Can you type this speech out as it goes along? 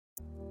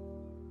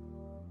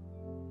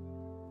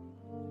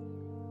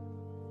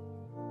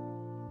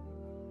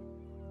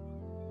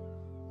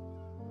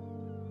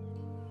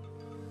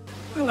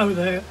Hello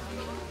there.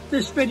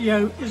 This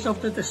video is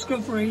of the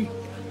Discovery,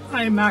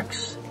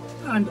 IMAX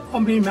and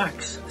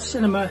Omnimax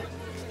cinema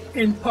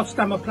in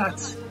Potsdamer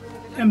Platz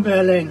in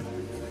Berlin.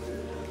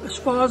 As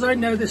far as I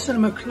know, the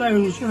cinema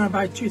closed in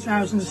about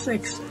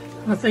 2006,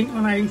 and I think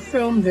when I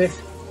filmed it,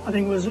 I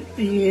think it was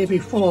the year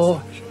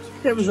before.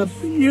 It was a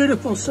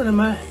beautiful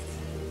cinema.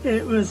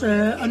 It was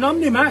an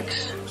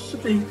Omnimax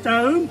with the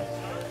dome,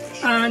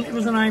 and it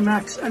was an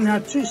IMAX, and it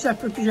had two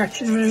separate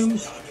projection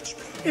rooms.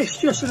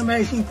 It's just an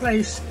amazing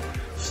place.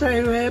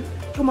 So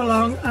come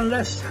along and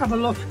let's have a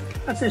look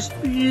at this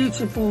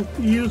beautiful,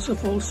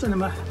 beautiful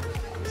cinema.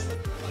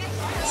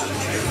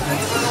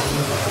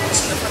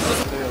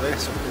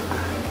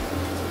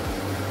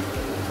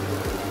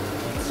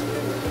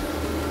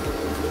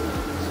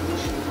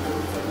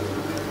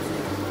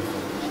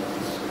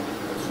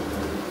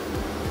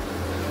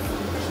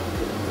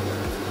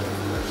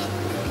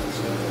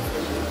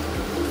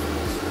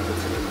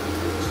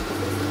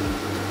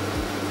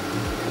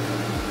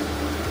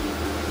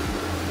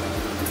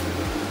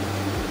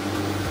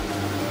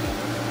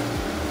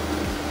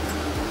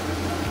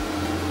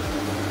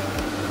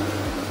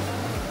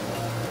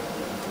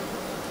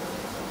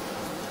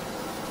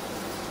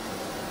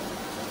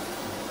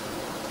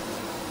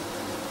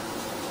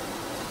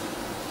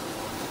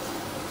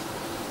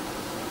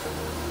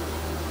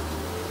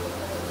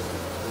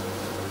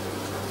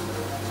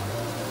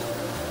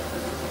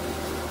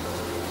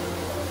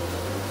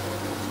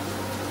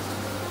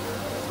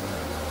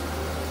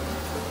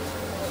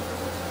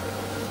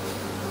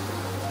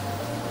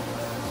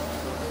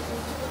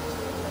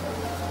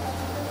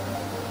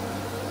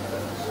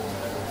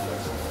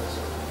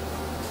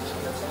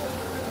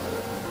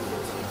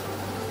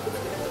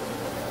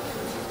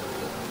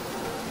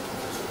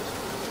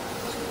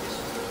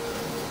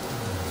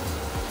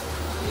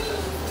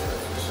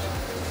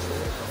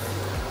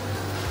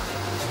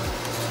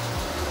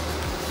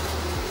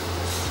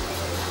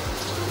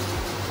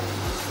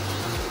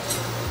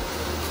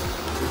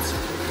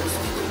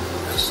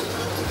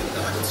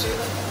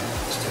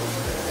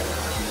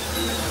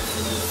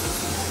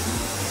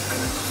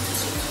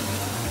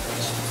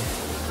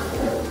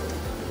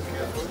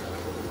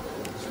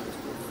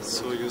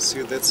 So you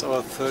see, that's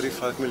our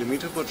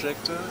 35mm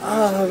projector.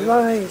 Oh,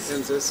 right.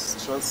 And this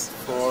is just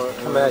for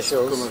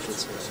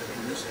commercials.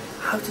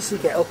 How does he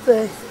get up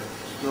there?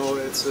 No,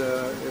 it's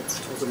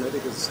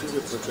automatic. It's a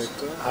studio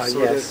projector. Oh, so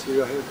yes. that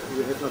you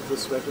have not to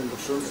sweat in the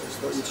film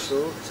for each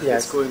show.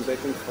 Yes. It's going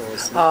back and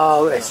forth.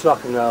 Oh, it's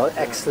rock and roll.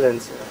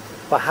 Excellent.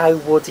 But how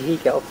would he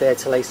get up there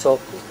to lace up?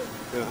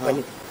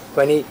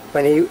 When he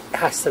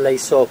has to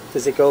lace up,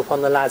 does it go up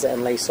on the ladder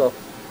and lace up?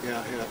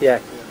 Yeah.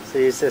 So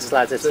he uses this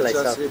ladder to lace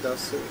up. He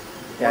does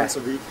once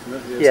a week.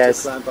 He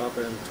has to climb up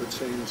and to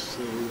change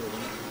the wheel.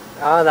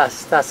 Oh,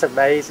 that's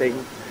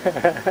amazing.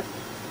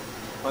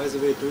 By the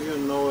way, do you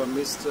know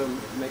Mr.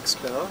 Max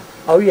Bell?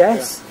 Oh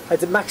yes, I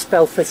did. Max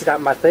Bell fitted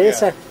out my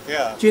theatre.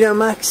 Yeah. Do you know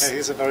Max? Yeah,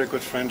 he's a very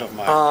good friend of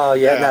mine. Oh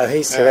yeah, no,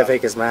 he's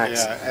terrific as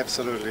Max. Yeah,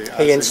 absolutely.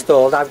 He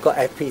installed. I've got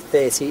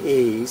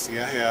FP30Es.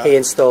 Yeah. He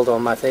installed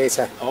on my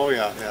theatre. Oh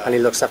yeah. And he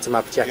looks after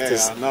my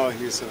projectors. Yeah. No,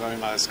 he's a very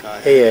nice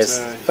guy. He is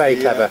very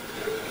clever.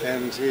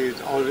 And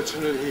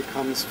originally he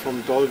comes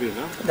from Dolby,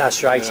 no?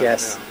 That's right.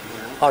 Yes.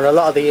 On a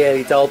lot of the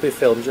early Dolby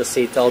films, you'll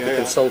see Dolby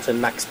consultant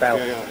Max Bell.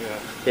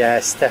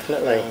 Yes,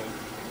 definitely.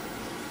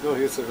 No,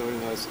 he's a very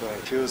nice guy.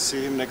 If you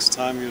see him next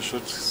time, you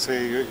should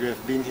say you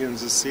have been here in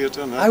this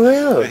theatre. No? I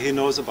will. He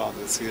knows about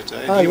the theatre.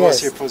 And he was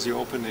here for the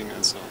opening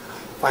and so.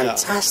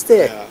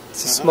 Fantastic.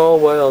 It's a small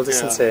world,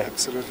 isn't it?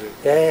 Absolutely.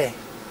 Yeah.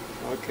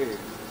 Okay.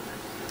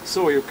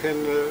 So you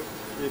can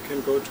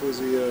go to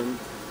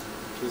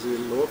the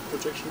lower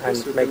projection and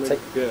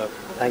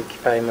Thank you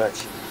very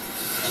much.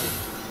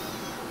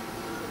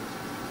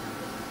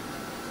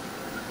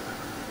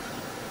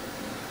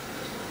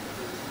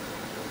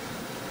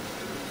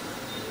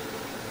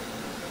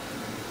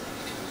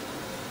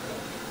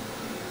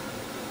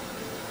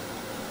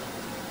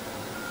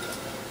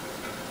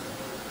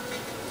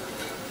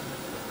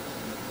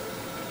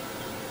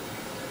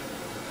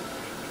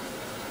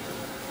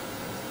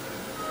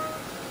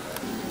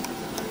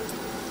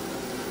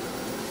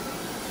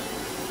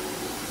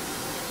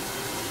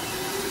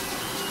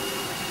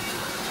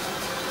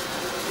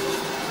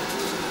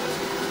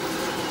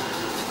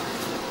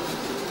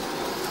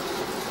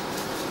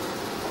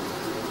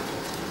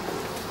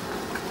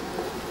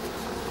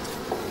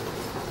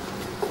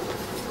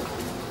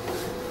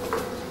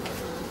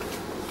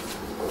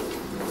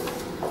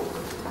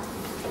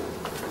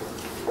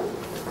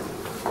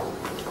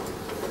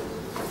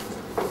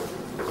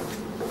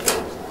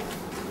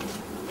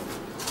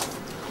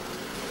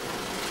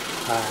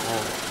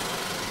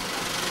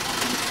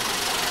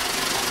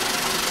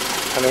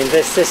 I mean,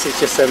 this is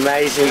just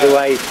amazing the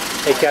way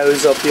it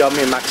goes up. The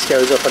Omnimax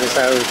goes up on its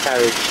own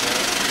carriage.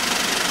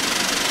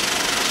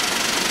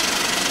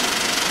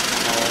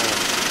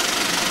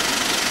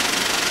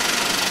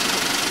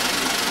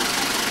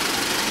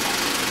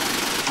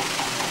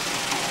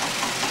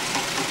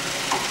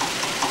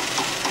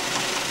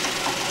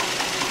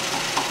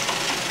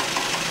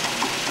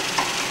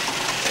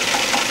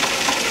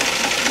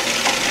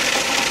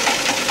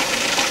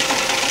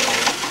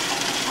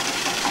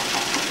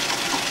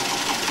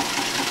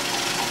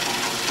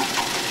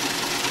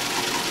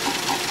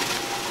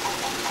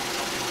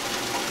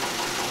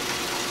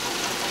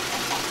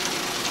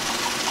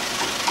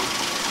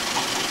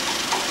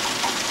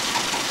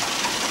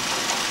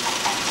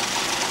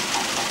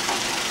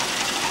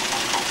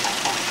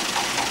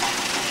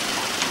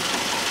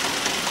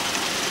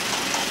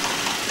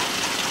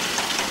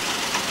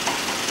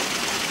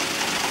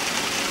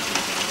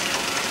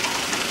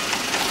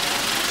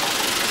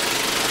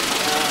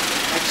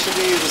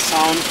 the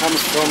sound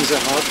comes from the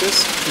hard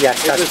disk.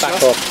 Yes, that's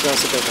back up.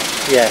 Just a bit.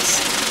 Yes.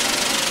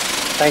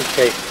 Thank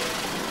you.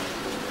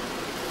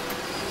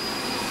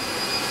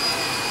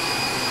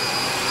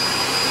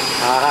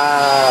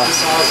 Ah.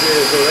 These are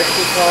the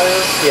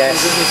rectifiers. Yes. And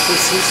this is the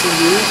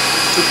CCU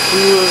to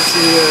cool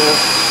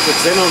the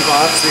xenon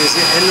bar,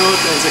 the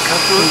anode and the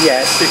cathode.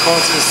 Yes.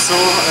 Because it's so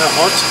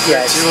hot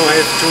yes. that you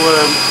have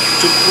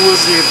to cool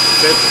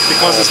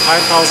because it's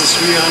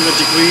 5,300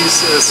 degrees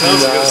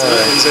Celsius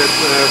in that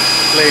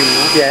flame.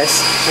 No?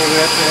 Yes. So we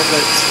have to have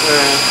that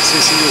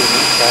CCU.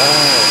 No?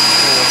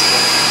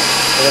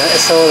 Yeah,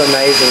 it's all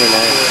amazing, you know.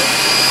 Yeah.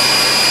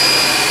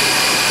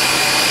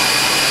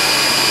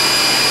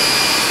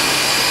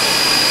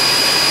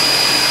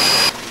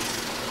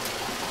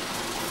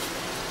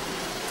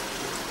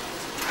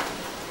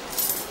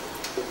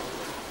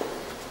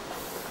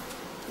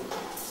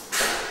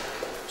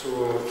 To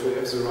have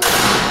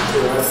the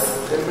right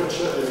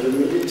temperature and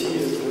humidity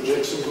in the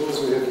projection booth,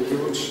 we have a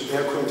huge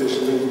air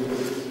conditioning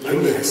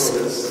unit for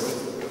this.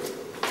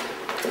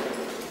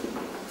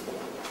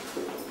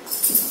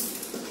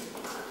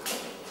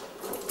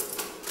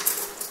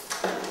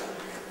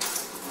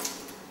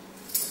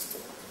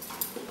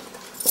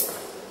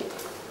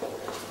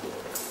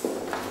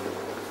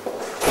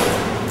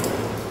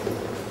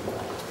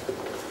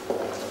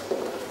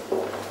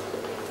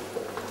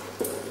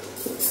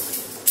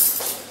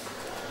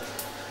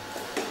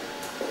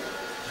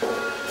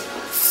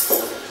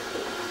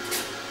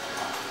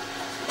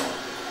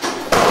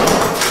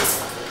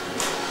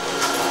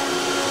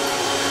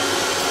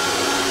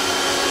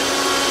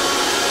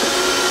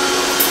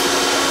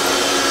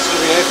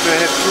 To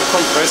have two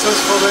compressors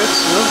for that,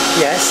 no?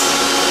 Yes.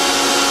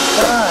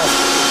 Ah.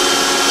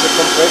 The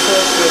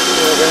compressors,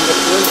 when the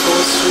fluid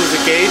goes through the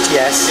gate,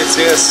 yes. It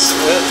says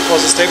for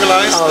the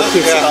stabilized. Oh, it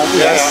keeps it on,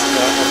 yes.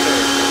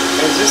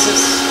 Okay. And this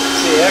is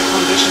the air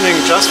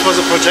conditioning just for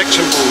the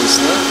projection booth,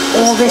 no?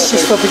 All this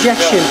is for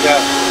projection? Yeah,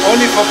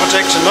 only for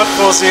projection, not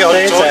for the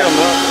auditorium,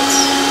 no?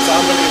 It's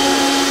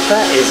unbelievable.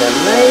 That is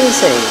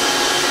amazing.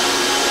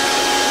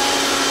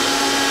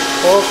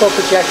 All for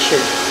projection.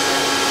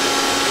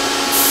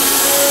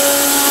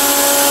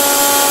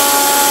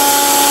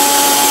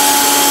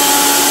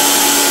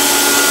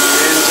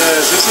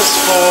 This is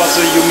for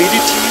the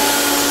humidity.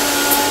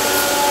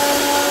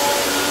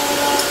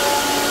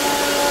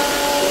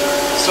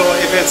 So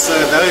if it's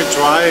very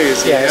dry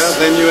here,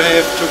 then you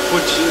have to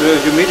put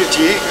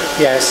humidity.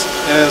 Yes.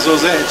 So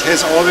that it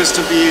has always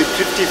to be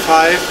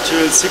 55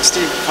 to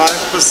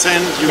 65%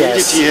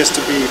 humidity has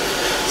to be.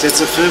 That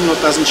the film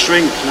doesn't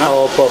shrink.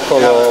 No? Oh,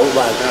 buckle or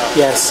well.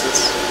 Yes.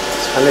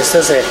 And this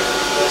does it.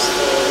 That's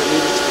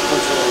humidity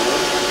control.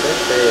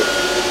 No?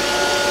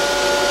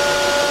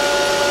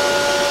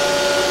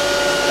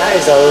 That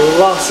is a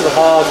lot of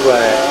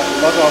hardware.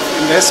 A lot of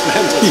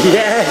investment.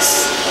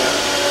 Yes.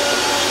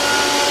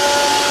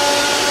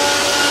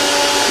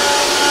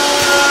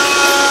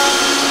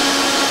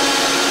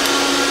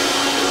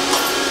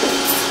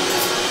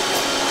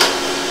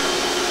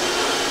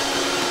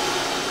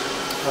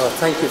 Oh,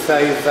 thank you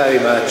very, very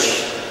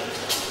much.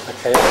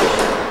 Okay,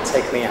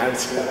 take me out.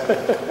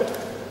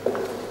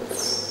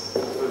 It's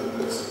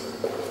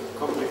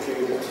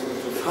complicated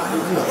to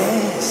find.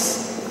 Yes.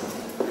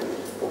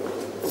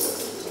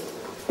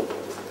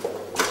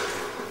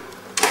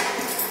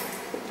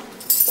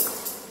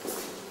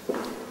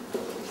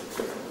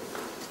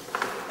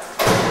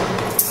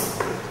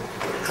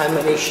 How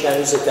many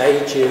shows a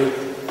day do you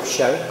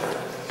show?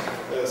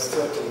 There's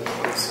 13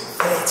 shows.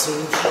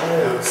 13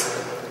 shows.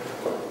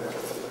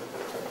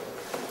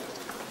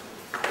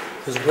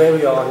 Because where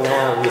we are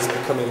now is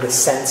becoming the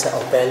centre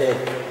of Berlin.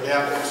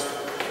 Yeah,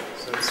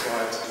 that's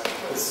right.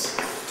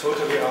 It's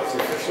totally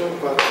artificial,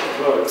 but it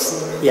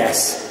works.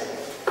 Yes.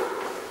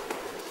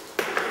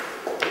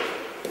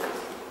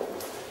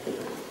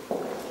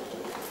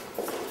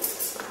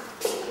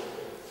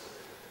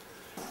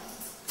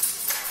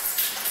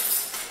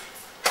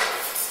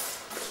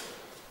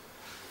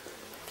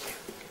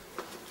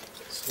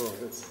 So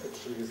that's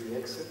actually the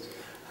exit.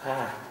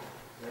 Ah.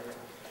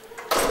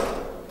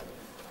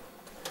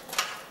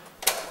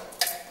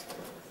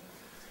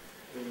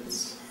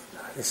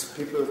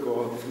 People go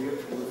on to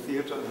the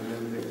theatre and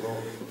then they go.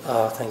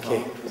 Oh, thank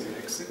you. To the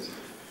exit.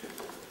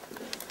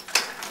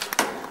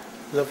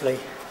 Lovely. You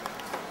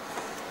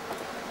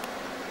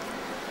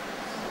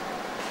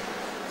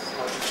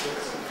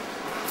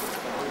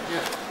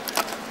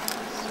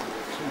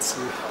can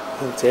see.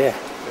 Oh dear.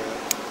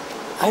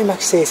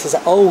 IMAX theatres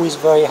are always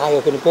very high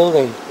up in a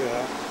building.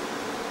 Yeah.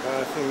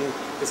 I think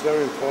it's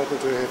very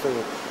important to have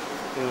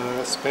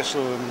a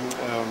special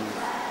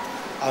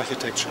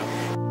architecture.